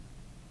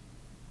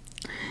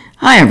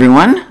Hi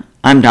everyone,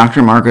 I'm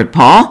Dr. Margaret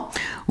Paul.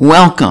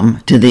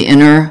 Welcome to the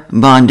Inner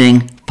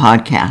Bonding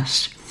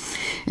Podcast.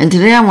 And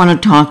today I want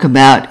to talk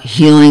about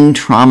healing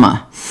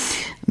trauma.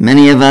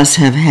 Many of us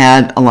have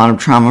had a lot of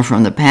trauma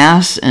from the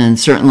past, and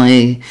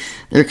certainly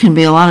there can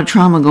be a lot of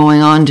trauma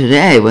going on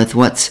today with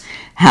what's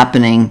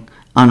happening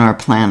on our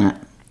planet.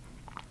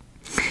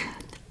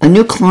 A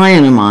new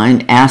client of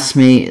mine asked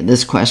me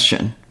this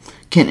question: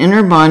 can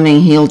inner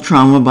bonding heal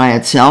trauma by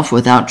itself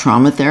without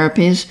trauma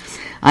therapies?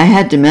 I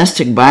had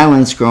domestic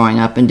violence growing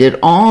up and did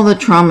all the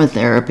trauma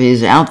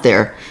therapies out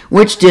there,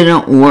 which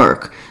didn't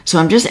work. So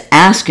I'm just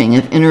asking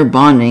if inner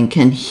bonding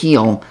can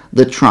heal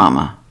the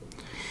trauma.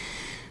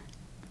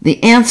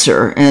 The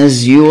answer,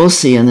 as you will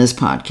see in this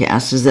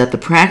podcast, is that the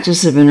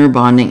practice of inner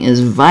bonding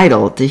is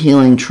vital to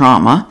healing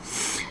trauma,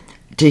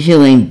 to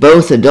healing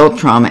both adult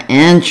trauma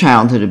and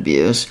childhood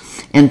abuse,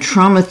 and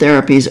trauma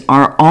therapies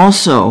are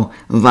also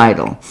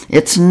vital.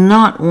 It's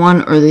not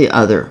one or the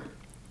other.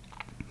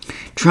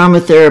 Trauma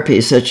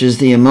therapies such as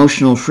the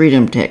Emotional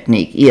Freedom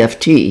Technique,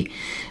 EFT,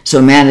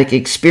 Somatic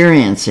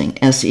Experiencing,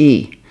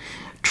 SE,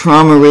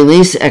 Trauma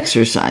Release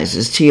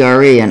Exercises,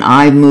 TRE, and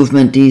Eye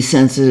Movement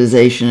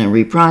Desensitization and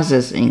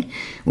Reprocessing,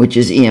 which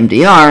is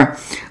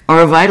EMDR,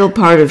 are a vital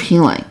part of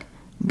healing.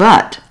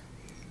 But,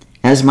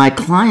 as my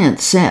client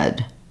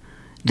said,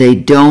 they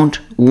don't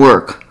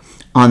work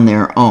on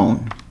their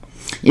own.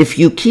 If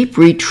you keep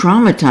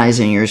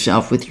re-traumatizing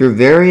yourself with your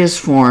various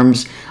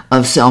forms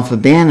of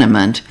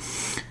self-abandonment,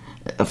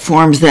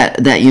 forms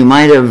that you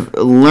might have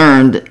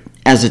learned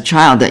as a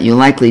child, that you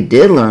likely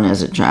did learn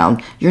as a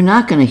child, you're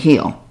not going to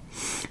heal.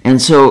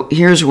 And so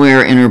here's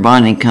where inner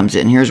bonding comes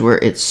in. Here's where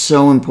it's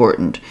so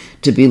important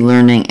to be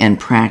learning and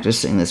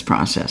practicing this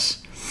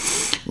process.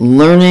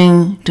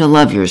 Learning to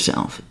love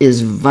yourself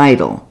is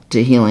vital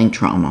to healing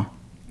trauma.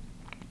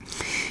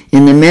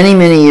 In the many,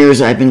 many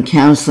years I've been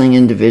counseling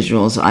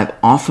individuals, I've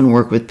often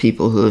worked with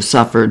people who have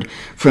suffered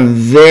from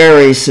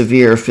very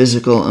severe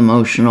physical,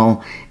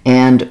 emotional,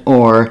 and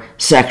or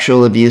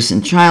sexual abuse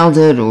in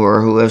childhood,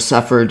 or who have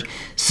suffered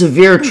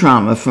severe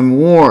trauma from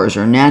wars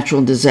or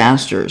natural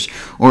disasters,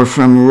 or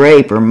from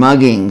rape or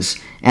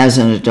muggings as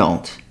an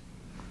adult.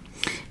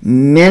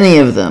 Many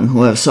of them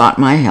who have sought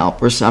my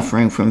help were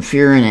suffering from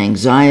fear and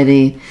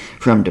anxiety,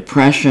 from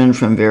depression,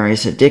 from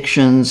various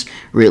addictions,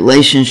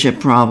 relationship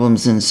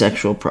problems, and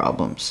sexual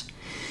problems.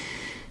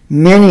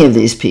 Many of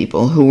these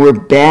people who were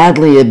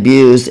badly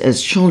abused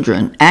as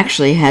children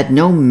actually had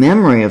no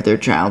memory of their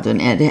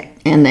childhood,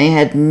 and they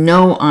had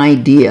no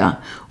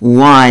idea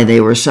why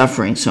they were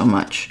suffering so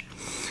much.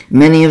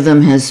 Many of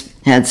them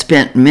had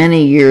spent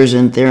many years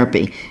in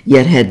therapy,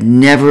 yet had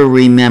never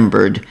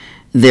remembered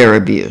their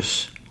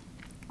abuse.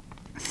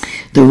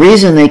 The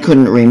reason they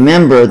couldn't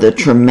remember the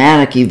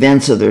traumatic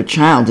events of their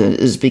childhood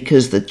is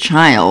because the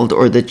child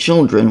or the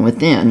children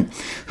within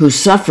who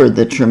suffered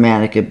the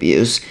traumatic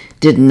abuse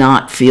did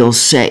not feel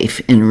safe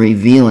in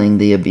revealing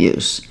the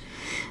abuse.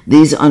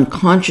 These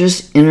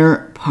unconscious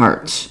inner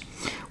parts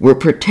were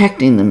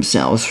protecting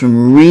themselves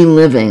from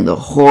reliving the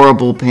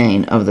horrible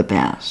pain of the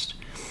past.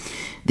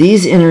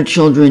 These inner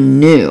children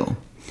knew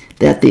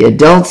that the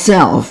adult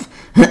self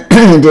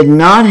did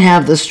not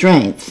have the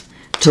strength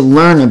to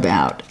learn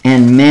about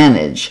and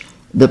manage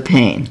the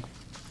pain.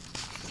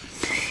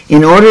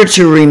 In order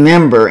to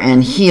remember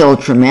and heal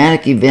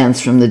traumatic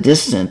events from the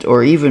distant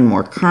or even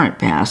more current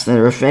past that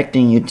are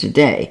affecting you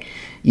today,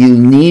 you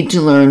need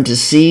to learn to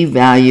see,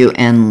 value,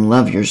 and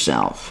love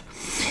yourself.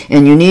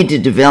 And you need to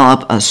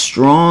develop a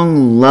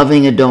strong,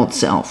 loving adult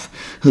self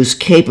who's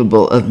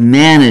capable of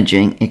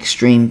managing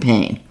extreme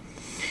pain.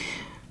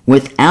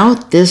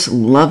 Without this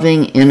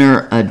loving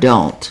inner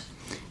adult,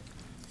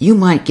 you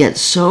might get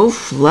so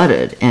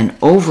flooded and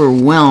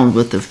overwhelmed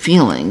with the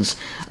feelings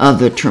of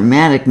the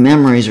traumatic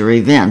memories or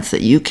events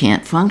that you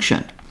can't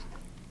function.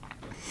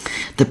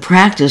 The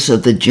practice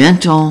of the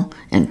gentle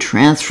and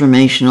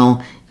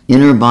transformational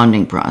inner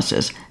bonding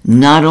process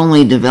not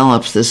only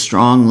develops this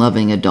strong,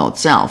 loving adult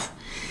self,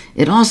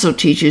 it also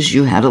teaches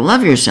you how to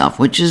love yourself,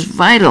 which is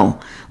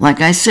vital, like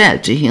I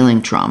said, to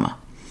healing trauma.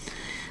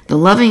 The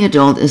loving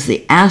adult is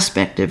the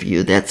aspect of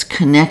you that's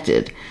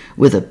connected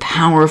with a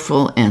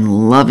powerful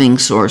and loving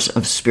source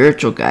of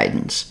spiritual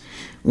guidance,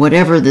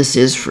 whatever this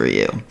is for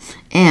you,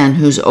 and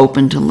who's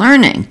open to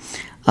learning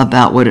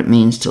about what it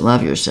means to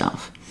love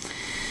yourself.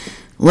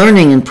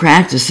 Learning and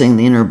practicing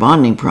the inner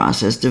bonding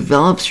process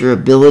develops your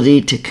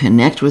ability to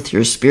connect with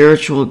your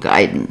spiritual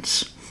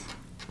guidance.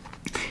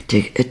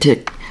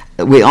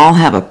 We all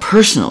have a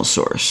personal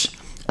source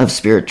of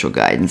spiritual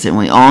guidance, and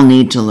we all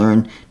need to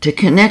learn to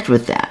connect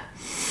with that.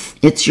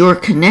 It's your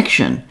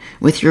connection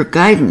with your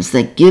guidance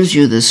that gives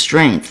you the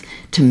strength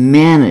to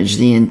manage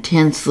the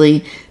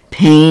intensely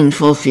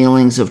painful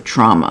feelings of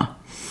trauma.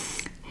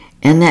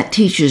 And that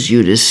teaches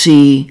you to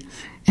see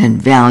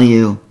and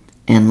value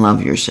and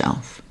love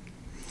yourself.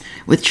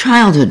 With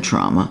childhood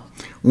trauma,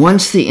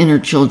 once the inner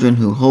children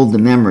who hold the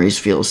memories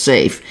feel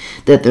safe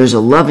that there's a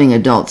loving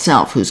adult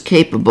self who's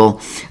capable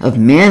of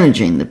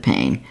managing the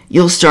pain,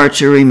 you'll start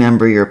to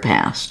remember your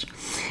past.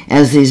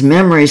 As these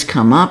memories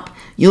come up,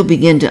 you'll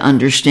begin to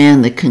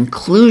understand the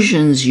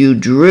conclusions you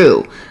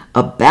drew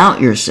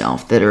about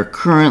yourself that are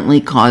currently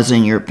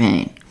causing your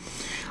pain.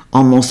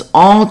 Almost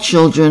all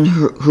children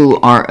who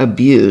are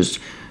abused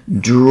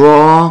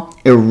draw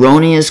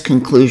erroneous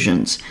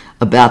conclusions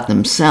about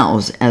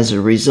themselves as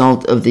a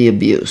result of the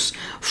abuse.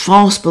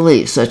 False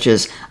beliefs such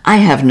as, I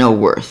have no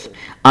worth,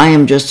 I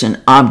am just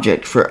an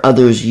object for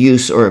others'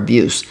 use or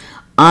abuse,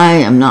 I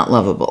am not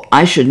lovable,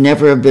 I should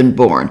never have been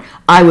born,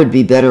 I would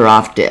be better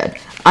off dead,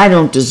 I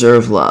don't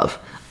deserve love,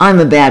 I'm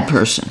a bad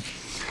person.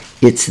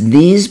 It's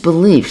these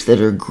beliefs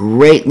that are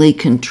greatly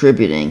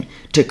contributing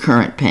to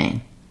current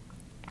pain.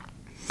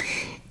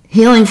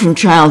 Healing from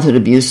childhood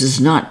abuse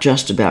is not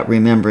just about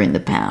remembering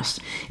the past.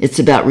 It's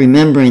about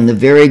remembering the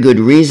very good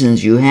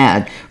reasons you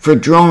had for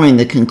drawing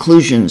the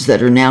conclusions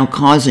that are now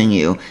causing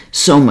you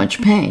so much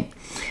pain.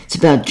 It's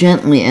about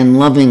gently and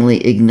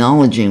lovingly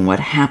acknowledging what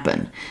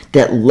happened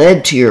that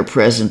led to your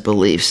present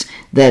beliefs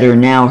that are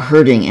now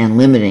hurting and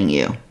limiting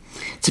you.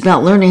 It's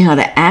about learning how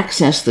to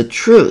access the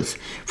truth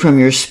from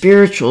your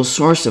spiritual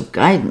source of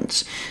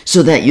guidance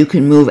so that you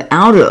can move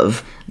out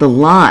of the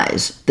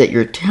lies that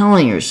you're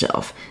telling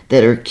yourself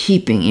that are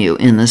keeping you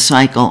in the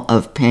cycle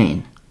of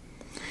pain.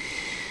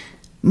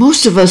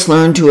 Most of us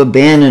learn to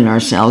abandon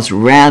ourselves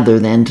rather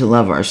than to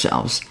love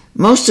ourselves.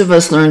 Most of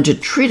us learn to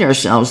treat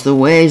ourselves the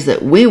ways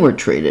that we were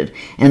treated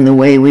and the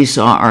way we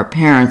saw our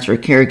parents or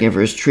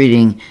caregivers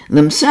treating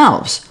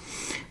themselves.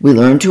 We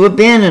learn to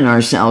abandon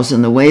ourselves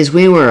in the ways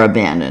we were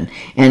abandoned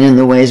and in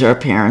the ways our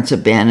parents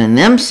abandoned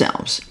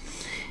themselves.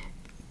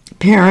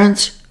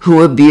 Parents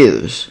who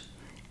abuse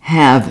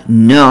have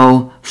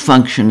no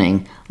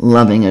functioning,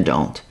 loving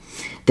adult.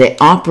 They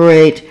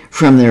operate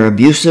from their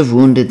abusive,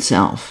 wounded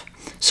self,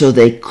 so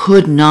they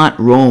could not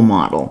role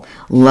model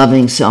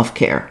loving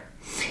self-care.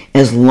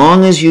 As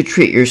long as you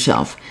treat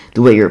yourself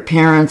the way your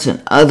parents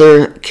and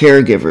other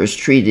caregivers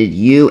treated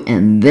you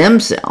and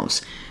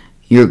themselves,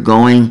 you're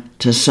going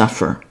to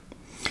suffer.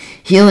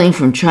 Healing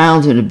from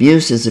childhood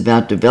abuse is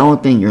about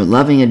developing your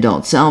loving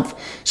adult self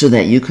so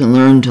that you can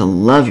learn to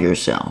love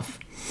yourself,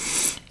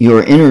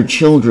 your inner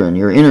children,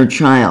 your inner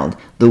child,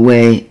 the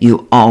way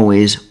you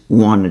always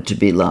wanted to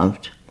be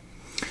loved.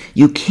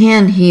 You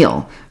can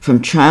heal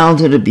from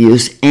childhood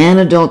abuse and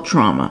adult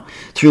trauma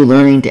through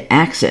learning to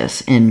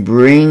access and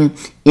bring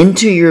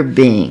into your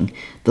being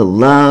the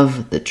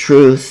love, the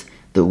truth,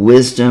 the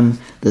wisdom,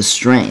 the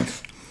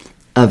strength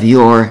of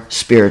your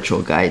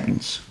spiritual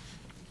guidance.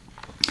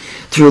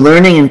 Through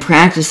learning and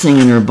practicing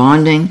inner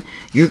bonding,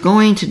 you're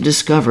going to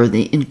discover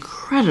the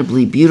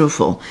incredibly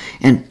beautiful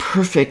and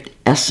perfect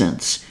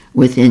essence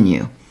within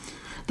you,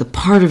 the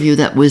part of you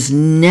that was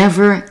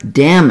never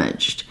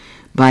damaged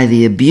by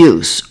the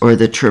abuse or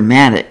the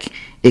traumatic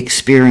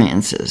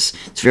experiences.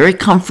 It's very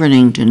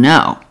comforting to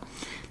know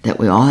that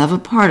we all have a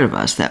part of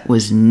us that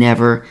was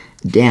never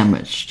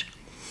damaged.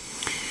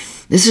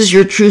 This is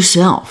your true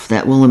self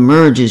that will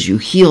emerge as you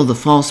heal the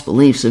false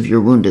beliefs of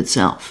your wounded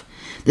self.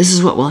 This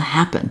is what will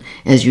happen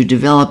as you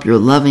develop your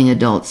loving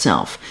adult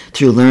self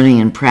through learning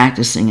and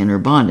practicing inner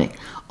bonding,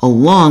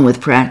 along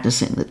with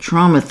practicing the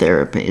trauma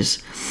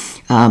therapies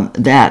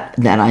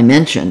that I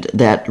mentioned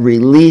that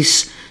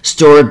release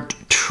stored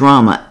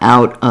trauma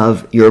out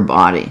of your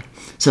body,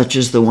 such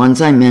as the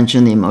ones I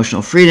mentioned, the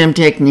emotional freedom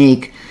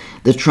technique,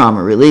 the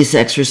trauma release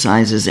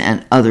exercises,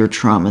 and other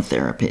trauma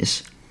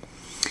therapies.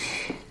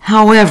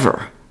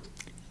 However,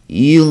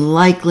 you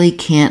likely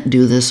can't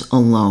do this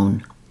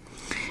alone.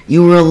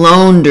 You were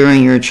alone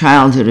during your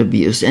childhood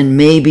abuse and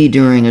maybe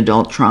during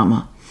adult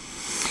trauma.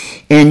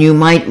 And you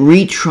might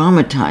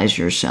re-traumatize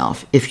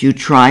yourself if you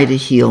try to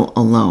heal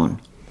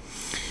alone.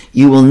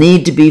 You will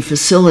need to be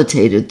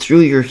facilitated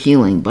through your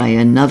healing by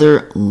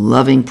another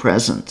loving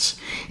presence.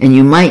 And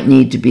you might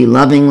need to be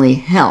lovingly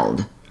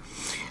held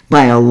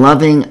by a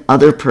loving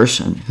other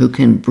person who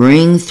can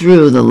bring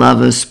through the love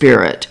of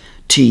spirit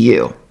to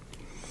you.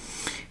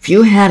 If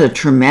you had a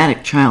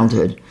traumatic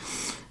childhood,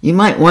 you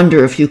might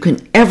wonder if you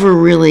can ever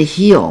really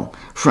heal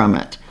from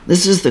it.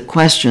 This is the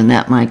question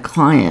that my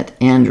client,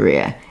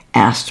 Andrea,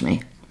 asked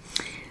me.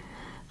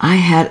 I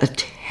had a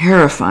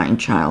terrifying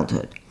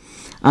childhood.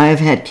 I have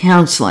had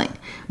counseling,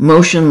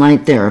 motion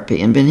light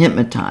therapy, and been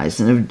hypnotized,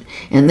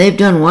 and they've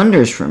done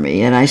wonders for me,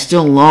 yet I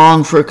still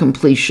long for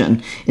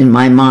completion in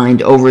my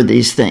mind over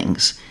these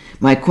things.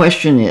 My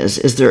question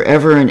is there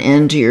ever an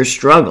end to your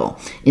struggle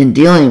in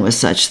dealing with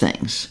such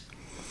things?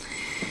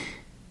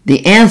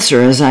 The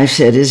answer, as I've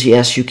said, is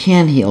yes, you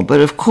can heal,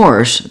 but of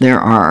course there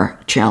are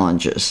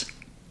challenges.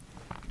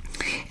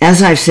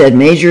 As I've said,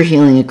 major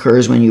healing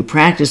occurs when you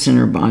practice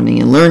inner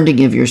bonding and learn to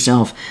give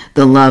yourself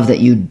the love that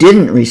you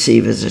didn't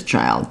receive as a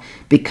child,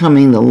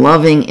 becoming the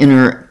loving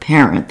inner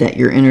parent that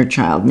your inner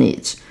child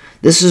needs.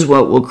 This is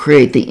what will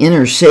create the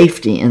inner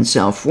safety and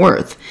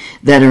self-worth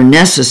that are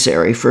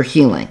necessary for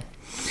healing.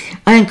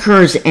 I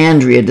encourage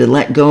Andrea to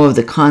let go of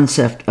the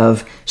concept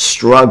of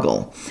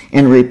struggle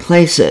and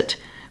replace it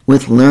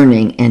with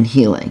learning and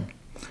healing.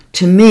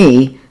 To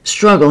me,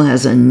 struggle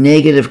has a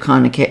negative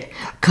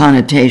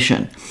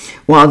connotation,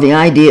 while the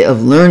idea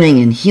of learning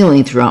and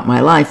healing throughout my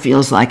life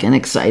feels like an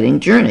exciting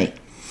journey.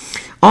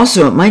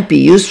 Also, it might be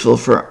useful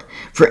for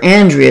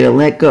Andrea to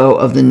let go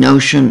of the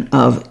notion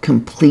of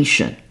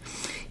completion.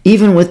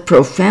 Even with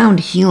profound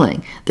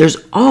healing, there's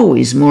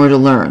always more to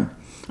learn.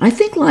 I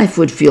think life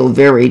would feel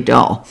very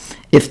dull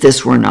if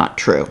this were not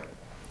true.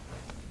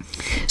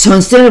 So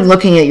instead of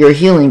looking at your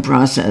healing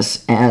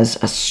process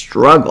as a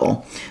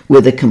struggle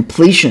with a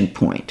completion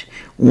point,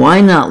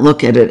 why not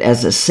look at it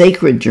as a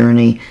sacred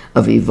journey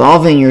of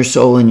evolving your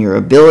soul and your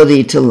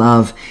ability to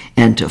love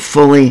and to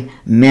fully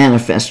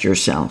manifest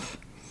yourself?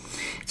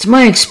 It's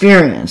my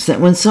experience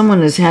that when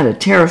someone has had a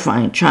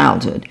terrifying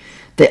childhood,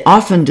 they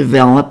often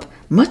develop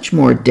much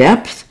more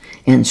depth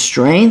and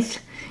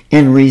strength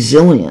and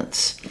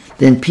resilience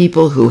than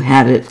people who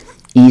had it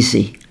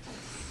easy.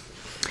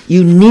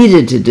 You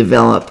needed to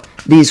develop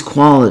these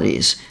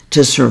qualities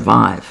to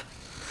survive.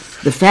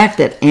 The fact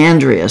that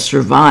Andrea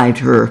survived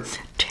her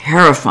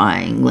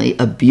terrifyingly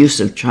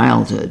abusive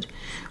childhood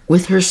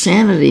with her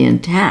sanity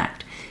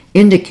intact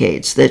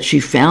indicates that she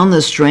found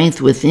the strength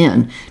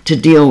within to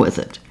deal with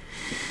it.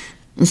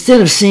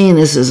 Instead of seeing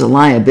this as a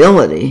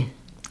liability,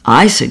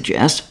 I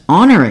suggest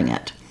honoring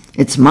it.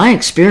 It's my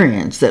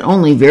experience that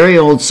only very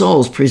old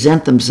souls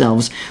present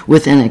themselves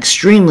with an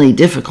extremely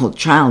difficult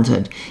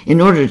childhood in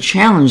order to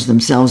challenge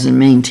themselves in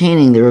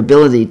maintaining their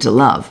ability to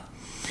love.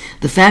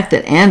 The fact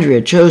that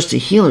Andrea chose to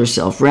heal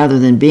herself rather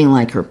than being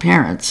like her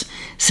parents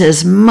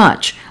says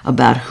much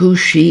about who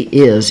she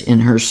is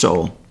in her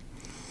soul.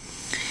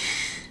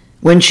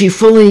 When she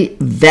fully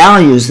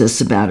values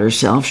this about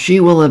herself, she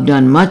will have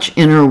done much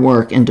inner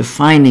work in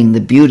defining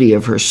the beauty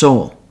of her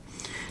soul.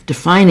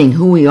 Defining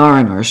who we are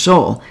in our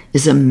soul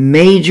is a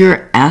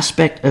major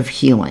aspect of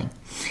healing,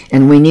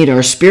 and we need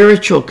our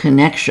spiritual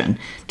connection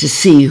to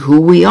see who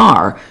we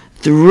are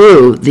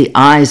through the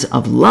eyes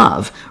of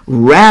love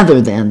rather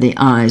than the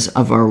eyes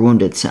of our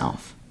wounded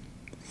self.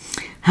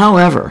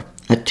 However,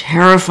 a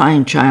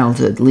terrifying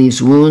childhood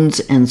leaves wounds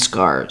and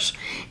scars,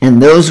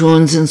 and those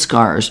wounds and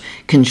scars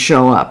can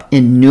show up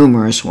in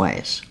numerous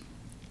ways.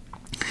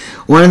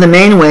 One of the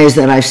main ways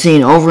that I've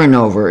seen over and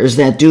over is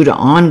that due to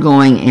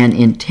ongoing and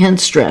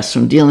intense stress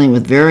from dealing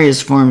with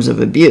various forms of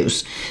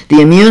abuse,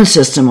 the immune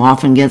system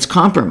often gets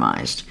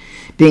compromised.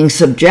 Being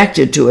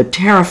subjected to a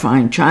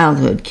terrifying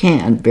childhood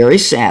can, very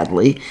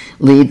sadly,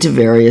 lead to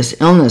various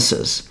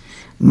illnesses.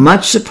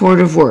 Much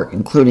supportive work,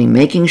 including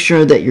making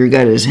sure that your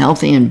gut is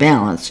healthy and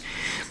balanced,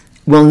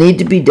 will need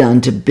to be done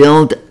to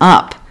build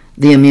up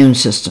the immune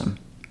system.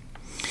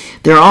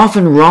 There are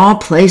often raw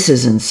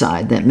places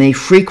inside that may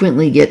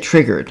frequently get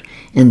triggered,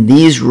 and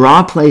these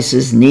raw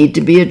places need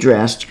to be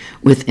addressed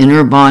with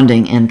inner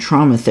bonding and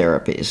trauma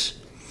therapies.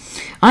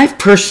 I've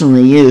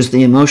personally used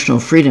the emotional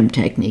freedom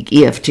technique,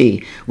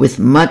 EFT, with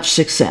much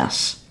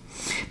success.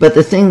 But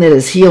the thing that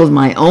has healed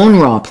my own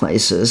raw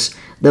places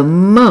the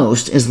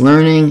most is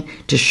learning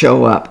to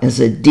show up as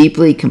a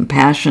deeply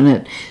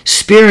compassionate,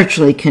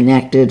 spiritually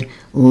connected,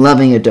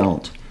 loving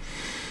adult.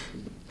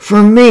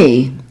 For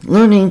me,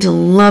 learning to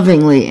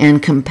lovingly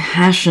and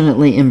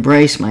compassionately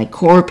embrace my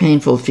core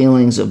painful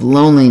feelings of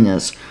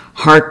loneliness,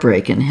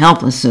 heartbreak, and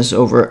helplessness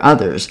over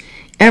others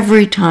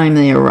every time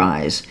they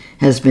arise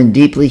has been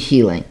deeply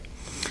healing.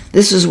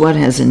 This is what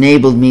has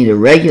enabled me to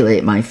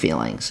regulate my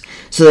feelings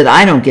so that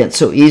I don't get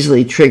so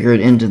easily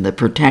triggered into the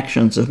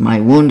protections of my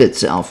wounded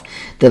self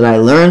that I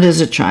learned as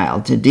a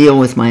child to deal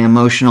with my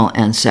emotional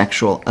and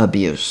sexual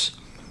abuse.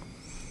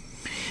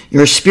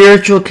 Your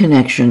spiritual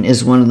connection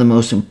is one of the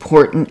most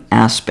important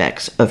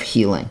aspects of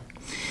healing.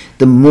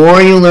 The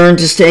more you learn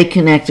to stay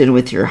connected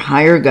with your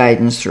higher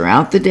guidance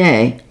throughout the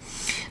day,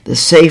 the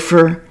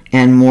safer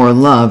and more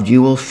loved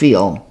you will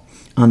feel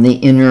on the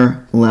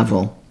inner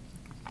level.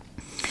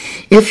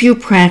 If you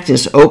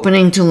practice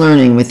opening to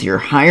learning with your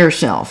higher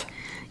self,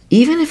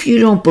 even if you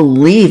don't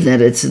believe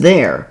that it's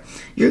there,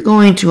 you're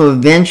going to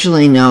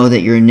eventually know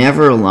that you're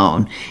never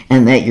alone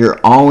and that you're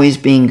always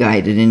being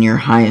guided in your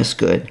highest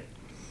good.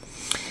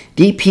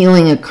 Deep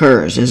healing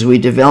occurs as we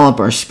develop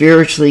our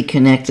spiritually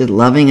connected,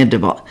 loving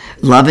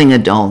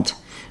adult,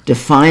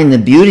 define the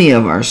beauty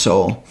of our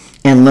soul,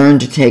 and learn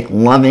to take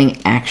loving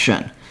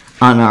action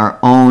on our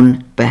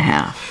own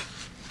behalf.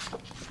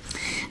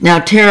 Now,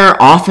 terror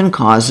often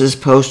causes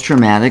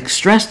post-traumatic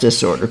stress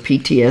disorder,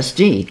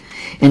 PTSD,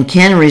 and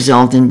can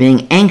result in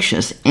being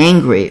anxious,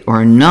 angry,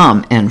 or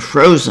numb and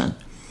frozen.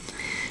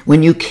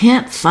 When you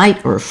can't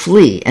fight or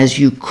flee as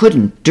you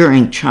couldn't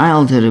during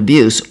childhood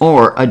abuse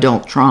or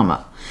adult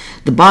trauma,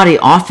 the body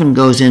often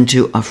goes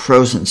into a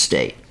frozen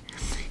state.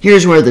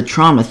 Here's where the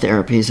trauma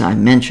therapies I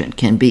mentioned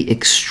can be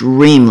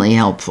extremely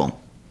helpful.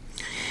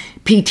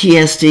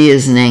 PTSD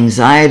is an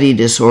anxiety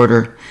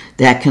disorder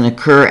that can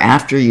occur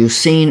after you've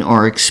seen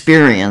or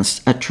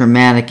experienced a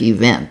traumatic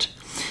event,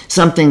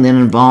 something that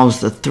involves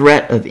the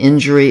threat of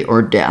injury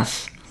or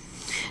death.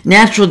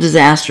 Natural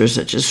disasters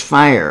such as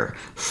fire,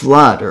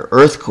 flood, or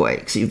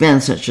earthquakes,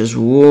 events such as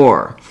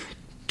war,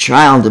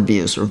 child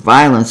abuse, or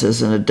violence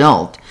as an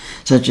adult,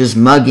 such as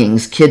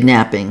muggings,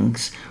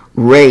 kidnappings,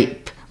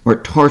 rape, or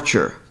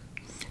torture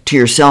to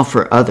yourself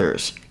or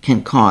others,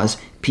 can cause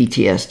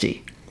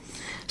PTSD.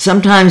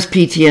 Sometimes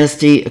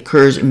PTSD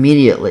occurs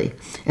immediately,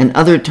 and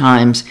other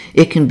times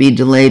it can be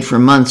delayed for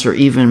months or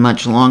even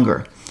much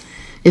longer.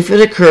 If it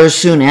occurs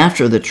soon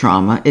after the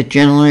trauma, it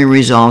generally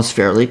resolves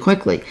fairly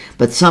quickly,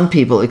 but some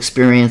people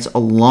experience a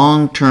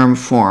long-term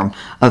form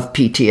of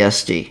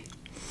PTSD.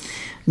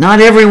 Not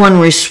everyone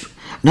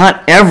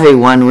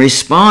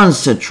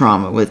responds to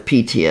trauma with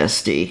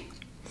PTSD,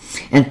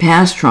 and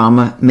past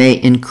trauma may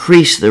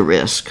increase the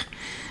risk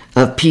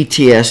of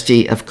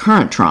PTSD of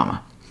current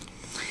trauma.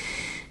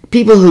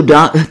 People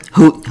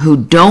who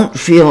don't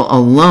feel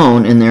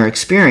alone in their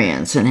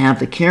experience and have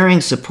the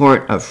caring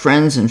support of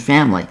friends and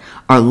family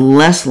are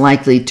less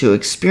likely to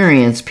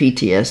experience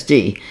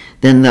PTSD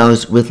than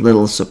those with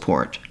little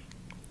support.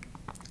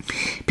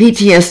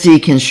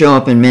 PTSD can show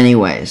up in many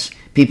ways.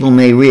 People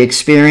may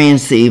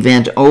re-experience the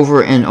event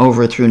over and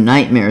over through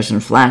nightmares and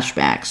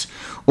flashbacks,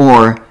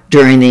 or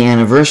during the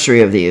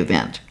anniversary of the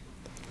event.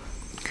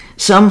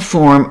 Some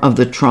form of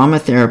the trauma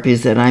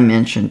therapies that I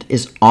mentioned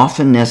is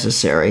often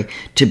necessary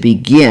to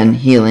begin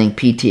healing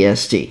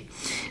PTSD.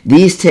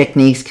 These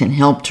techniques can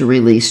help to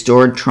release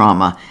stored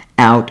trauma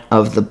out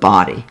of the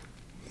body.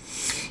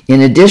 In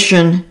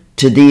addition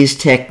to these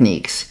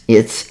techniques,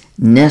 it's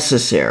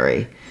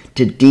necessary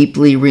to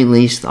deeply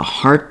release the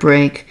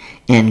heartbreak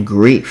and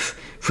grief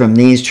from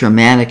these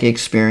traumatic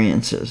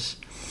experiences.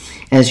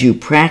 As you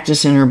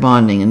practice inner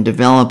bonding and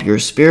develop your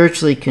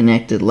spiritually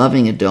connected,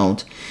 loving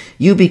adult,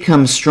 you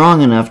become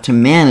strong enough to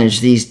manage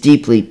these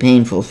deeply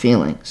painful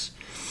feelings.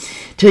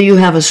 Till you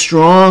have a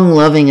strong,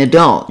 loving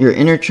adult, your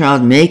inner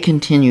child may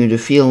continue to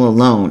feel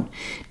alone,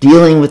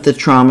 dealing with the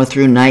trauma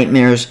through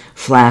nightmares,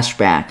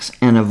 flashbacks,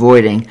 and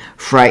avoiding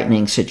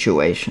frightening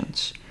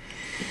situations.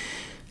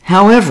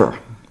 However,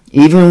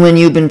 even when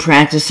you've been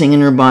practicing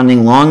inner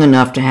bonding long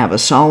enough to have a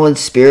solid,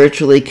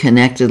 spiritually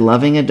connected,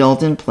 loving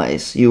adult in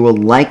place, you will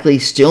likely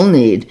still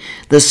need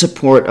the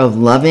support of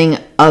loving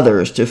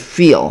others to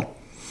feel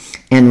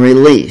and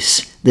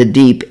release the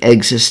deep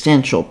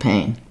existential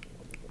pain.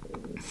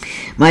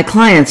 My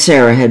client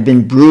Sarah had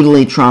been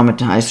brutally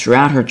traumatized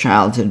throughout her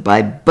childhood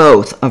by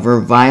both of her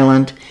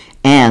violent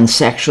and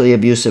sexually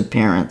abusive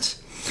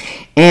parents,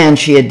 and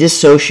she had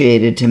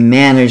dissociated to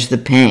manage the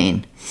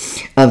pain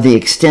of the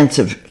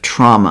extensive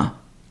trauma.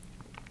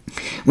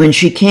 When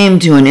she came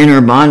to an inner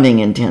bonding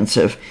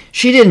intensive,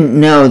 she didn't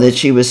know that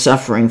she was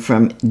suffering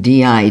from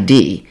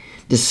DID,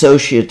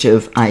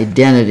 dissociative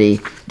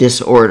identity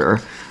disorder,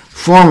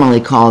 formerly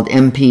called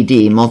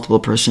MPD, multiple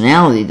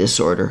personality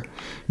disorder,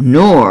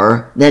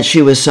 nor that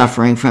she was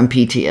suffering from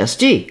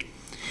PTSD.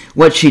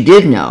 What she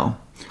did know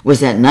was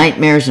that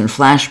nightmares and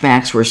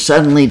flashbacks were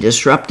suddenly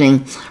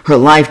disrupting her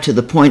life to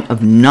the point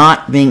of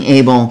not being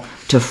able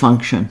to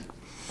function.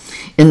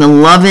 In the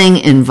loving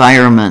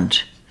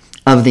environment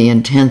of the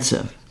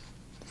intensive,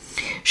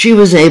 she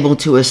was able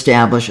to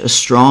establish a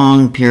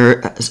strong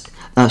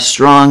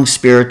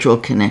spiritual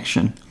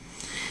connection.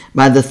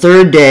 By the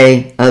third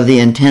day of the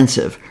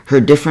intensive, her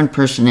different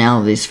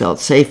personalities felt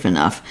safe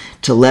enough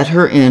to let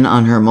her in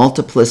on her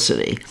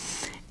multiplicity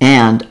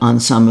and on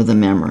some of the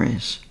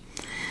memories.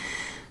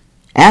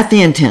 At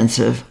the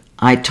intensive,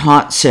 I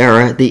taught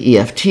Sarah the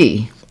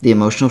EFT, the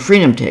emotional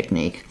freedom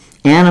technique,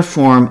 and a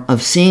form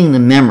of seeing the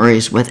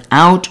memories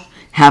without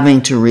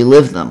having to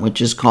relive them, which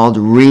is called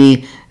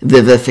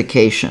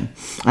revivification.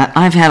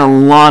 I've had a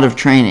lot of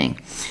training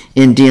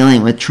in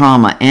dealing with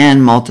trauma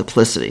and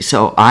multiplicity,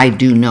 so I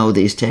do know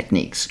these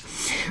techniques.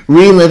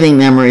 Reliving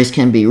memories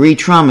can be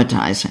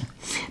re-traumatizing.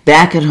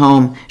 Back at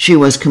home, she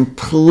was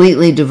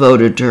completely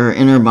devoted to her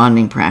inner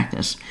bonding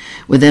practice.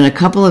 Within a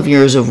couple of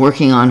years of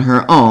working on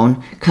her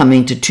own,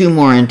 coming to 2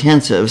 more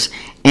intensives,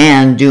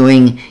 and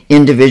doing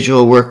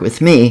individual work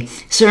with me,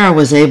 Sarah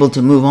was able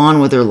to move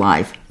on with her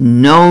life,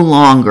 no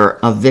longer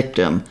a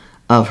victim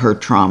of her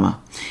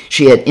trauma.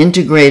 She had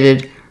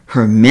integrated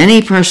her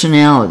many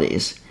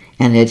personalities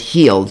and had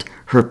healed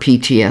her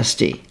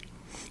PTSD.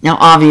 Now,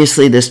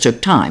 obviously, this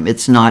took time.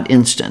 It's not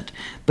instant,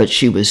 but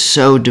she was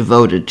so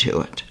devoted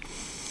to it.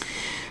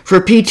 For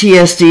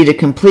PTSD to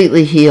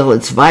completely heal,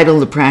 it's vital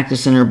to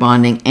practice inner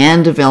bonding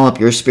and develop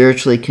your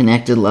spiritually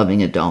connected,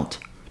 loving adult.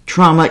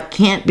 Trauma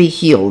can't be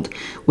healed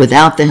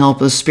without the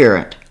help of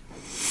spirit,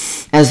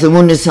 as the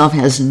wounded self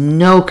has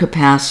no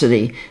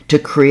capacity to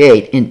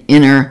create an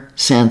inner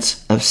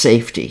sense of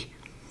safety,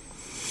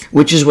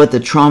 which is what the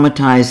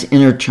traumatized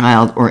inner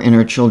child or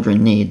inner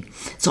children need.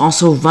 It's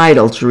also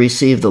vital to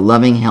receive the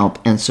loving help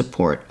and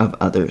support of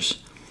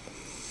others.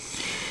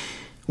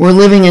 We're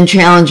living in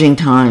challenging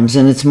times,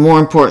 and it's more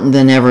important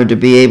than ever to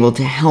be able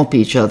to help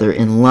each other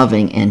in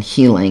loving and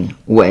healing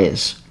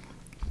ways.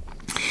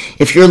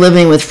 If you're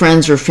living with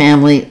friends or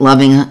family,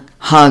 loving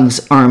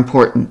hugs are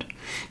important.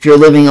 If you're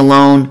living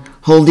alone,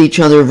 hold each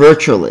other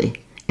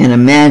virtually and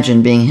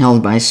imagine being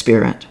held by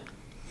spirit.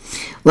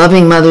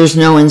 Loving mothers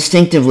know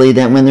instinctively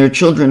that when their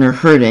children are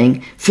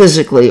hurting,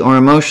 physically or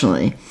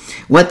emotionally,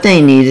 what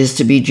they need is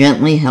to be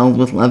gently held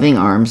with loving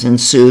arms and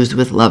soothed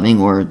with loving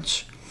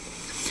words.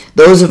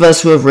 Those of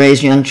us who have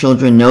raised young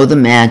children know the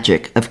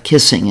magic of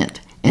kissing it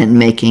and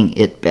making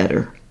it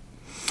better.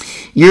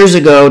 Years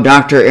ago,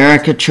 Dr.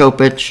 Erica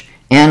Chopich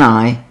and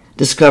I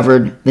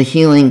discovered the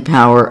healing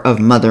power of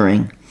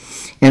mothering,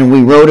 and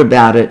we wrote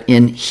about it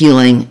in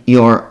Healing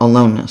Your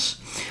Aloneness.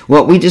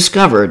 What we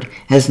discovered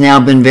has now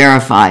been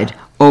verified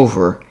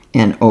over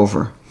and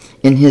over.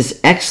 In his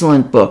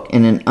excellent book,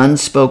 In an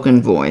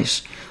Unspoken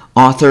Voice,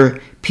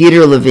 author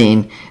Peter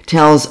Levine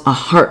tells a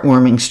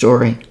heartwarming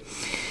story.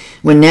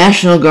 When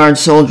National Guard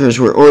soldiers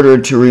were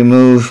ordered to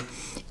remove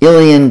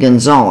Elian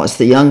Gonzalez,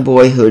 the young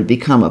boy who had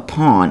become a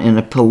pawn in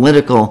a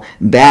political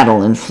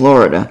battle in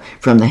Florida,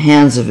 from the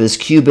hands of his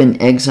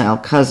Cuban exile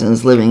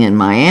cousins living in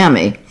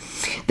Miami,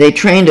 they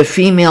trained a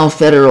female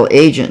federal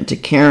agent to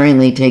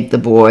caringly take the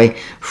boy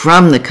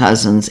from the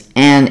cousins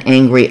and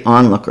angry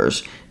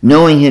onlookers.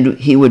 Knowing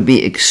he would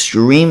be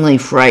extremely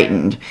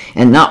frightened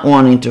and not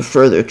wanting to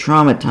further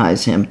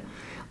traumatize him,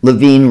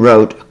 Levine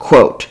wrote,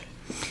 quote,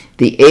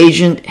 "The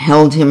agent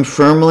held him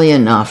firmly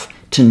enough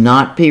to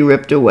not be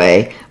ripped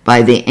away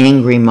by the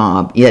angry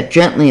mob, yet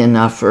gently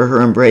enough for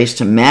her embrace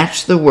to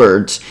match the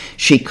words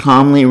she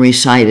calmly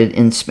recited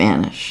in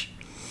Spanish.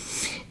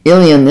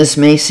 Elian, this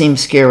may seem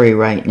scary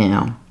right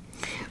now,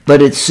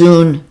 but it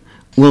soon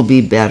will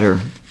be better.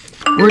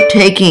 We're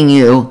taking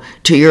you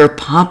to your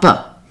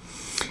papa.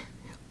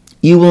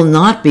 You will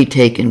not be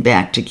taken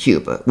back to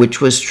Cuba," which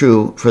was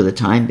true for the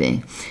time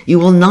being. "You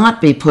will not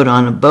be put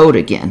on a boat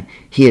again."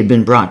 He had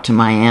been brought to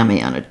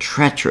Miami on a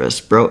treacherous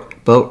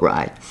boat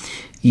ride.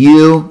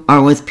 "You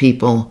are with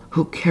people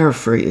who care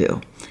for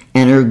you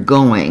and are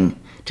going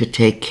to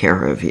take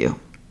care of you."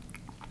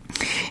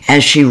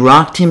 As she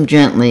rocked him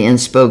gently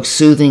and spoke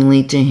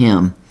soothingly to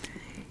him,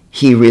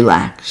 he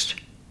relaxed.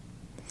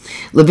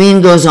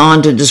 Levine goes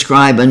on to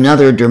describe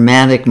another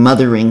dramatic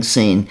mothering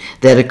scene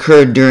that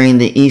occurred during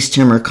the East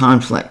Timor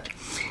conflict.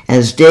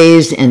 As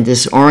dazed and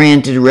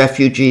disoriented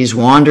refugees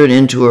wandered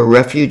into a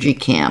refugee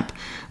camp,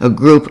 a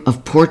group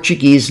of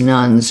Portuguese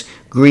nuns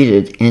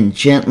greeted and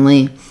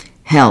gently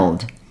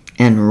held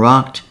and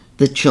rocked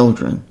the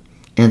children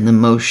and the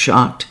most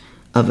shocked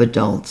of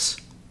adults,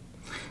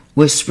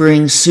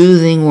 whispering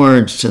soothing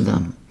words to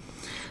them,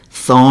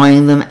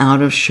 thawing them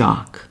out of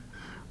shock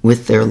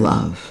with their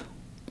love.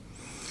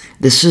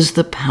 This is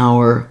the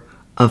power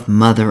of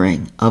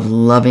mothering, of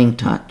loving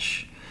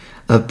touch,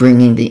 of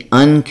bringing the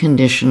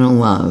unconditional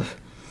love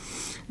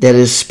that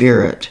is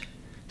spirit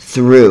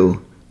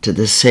through to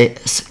the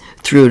scared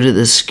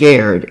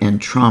and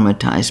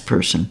traumatized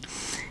person.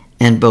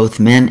 And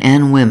both men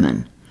and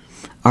women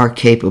are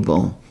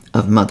capable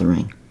of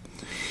mothering.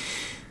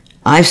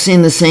 I've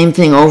seen the same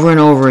thing over and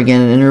over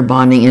again at Inner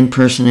Bonding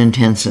in-person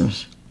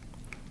intensives.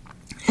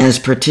 As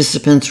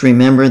participants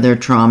remember their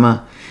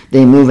trauma,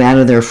 they move out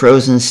of their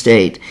frozen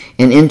state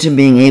and into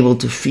being able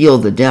to feel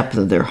the depth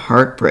of their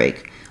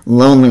heartbreak,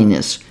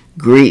 loneliness,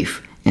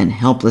 grief, and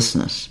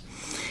helplessness.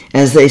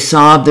 As they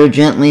sob, they're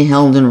gently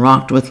held and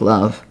rocked with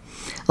love,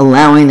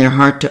 allowing their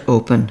heart to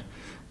open,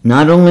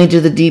 not only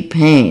to the deep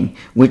pain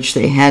which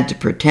they had to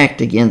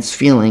protect against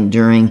feeling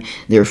during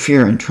their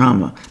fear and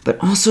trauma, but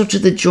also to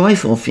the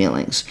joyful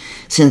feelings,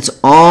 since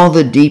all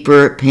the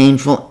deeper,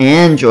 painful,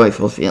 and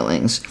joyful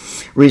feelings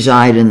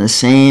reside in the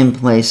same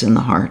place in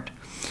the heart.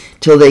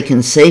 Till they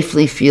can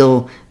safely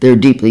feel their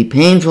deeply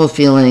painful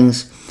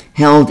feelings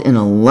held in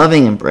a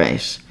loving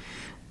embrace,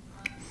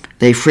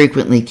 they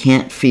frequently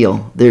can't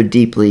feel their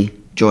deeply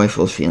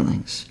joyful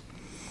feelings.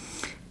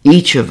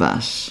 Each of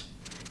us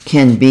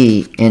can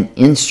be an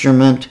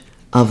instrument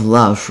of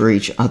love for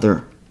each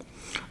other.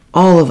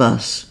 All of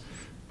us,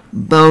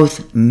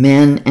 both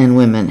men and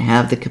women,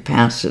 have the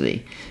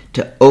capacity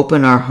to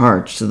open our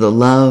hearts to the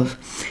love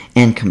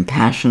and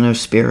compassion of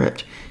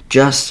spirit,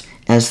 just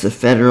as the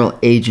federal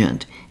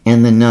agent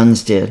and the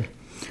nuns did.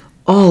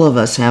 All of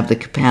us have the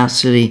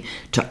capacity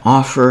to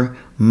offer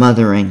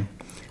mothering,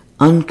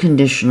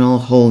 unconditional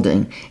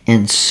holding,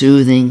 and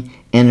soothing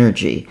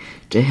energy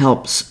to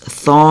help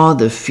thaw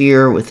the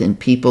fear within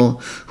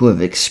people who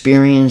have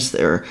experienced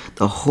the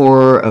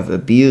horror of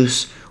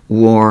abuse,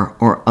 war,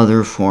 or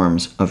other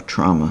forms of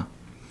trauma.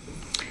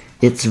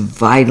 It's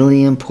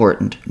vitally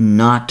important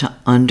not to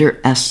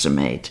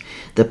underestimate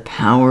the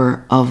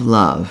power of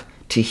love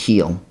to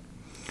heal.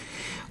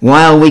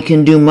 While we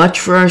can do much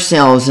for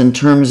ourselves in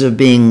terms of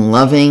being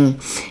loving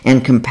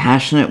and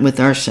compassionate with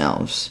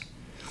ourselves,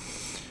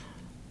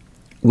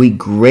 we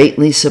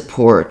greatly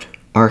support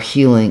our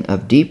healing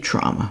of deep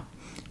trauma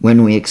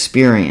when we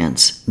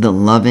experience the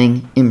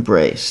loving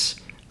embrace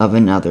of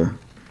another.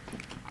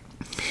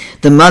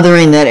 The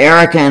mothering that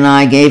Erica and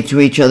I gave to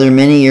each other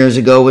many years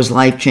ago was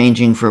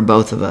life-changing for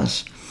both of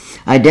us.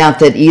 I doubt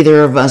that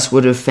either of us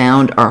would have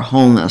found our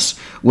wholeness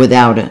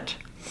without it.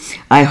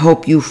 I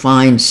hope you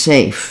find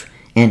safe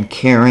and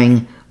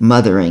caring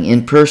mothering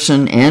in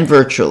person and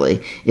virtually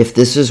if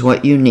this is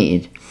what you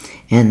need,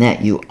 and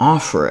that you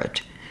offer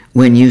it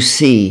when you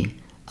see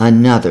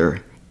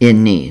another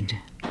in need.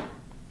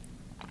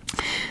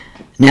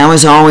 Now,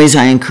 as always,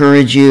 I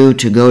encourage you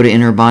to go to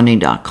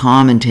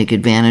innerbonding.com and take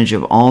advantage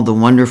of all the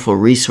wonderful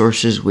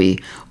resources we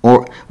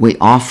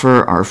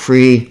offer. Our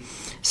free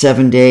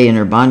 7-day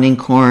Inner Bonding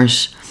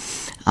course.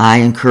 I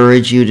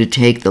encourage you to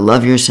take the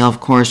Love Yourself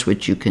course,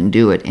 which you can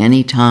do at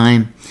any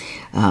time.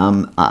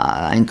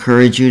 I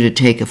encourage you to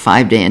take a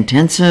 5-day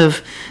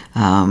intensive.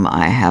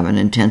 I have an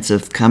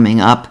intensive coming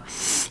up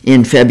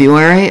in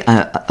February,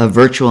 a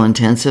virtual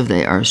intensive.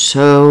 They are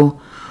so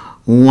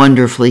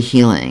wonderfully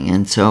healing.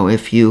 And so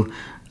if you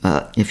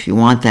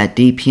want that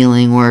deep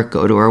healing work,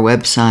 go to our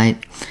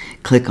website,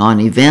 click on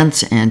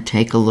events, and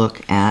take a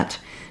look at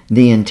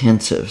the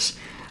intensives.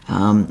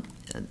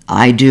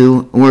 I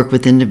do work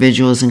with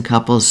individuals and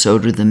couples, so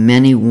do the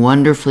many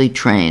wonderfully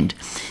trained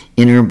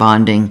inner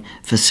bonding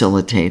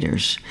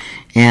facilitators.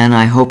 And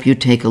I hope you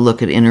take a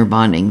look at Inner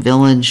Bonding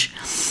Village.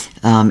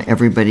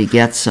 Everybody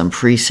gets some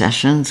free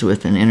sessions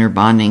with an inner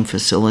bonding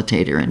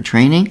facilitator in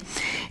training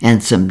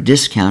and some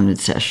discounted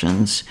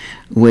sessions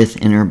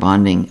with inner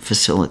bonding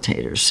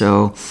facilitators.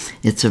 So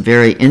it's a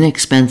very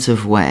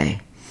inexpensive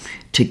way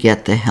to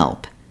get the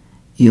help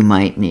you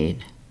might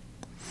need.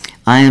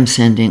 I am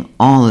sending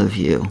all of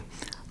you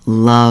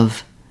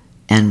love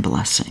and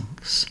blessing.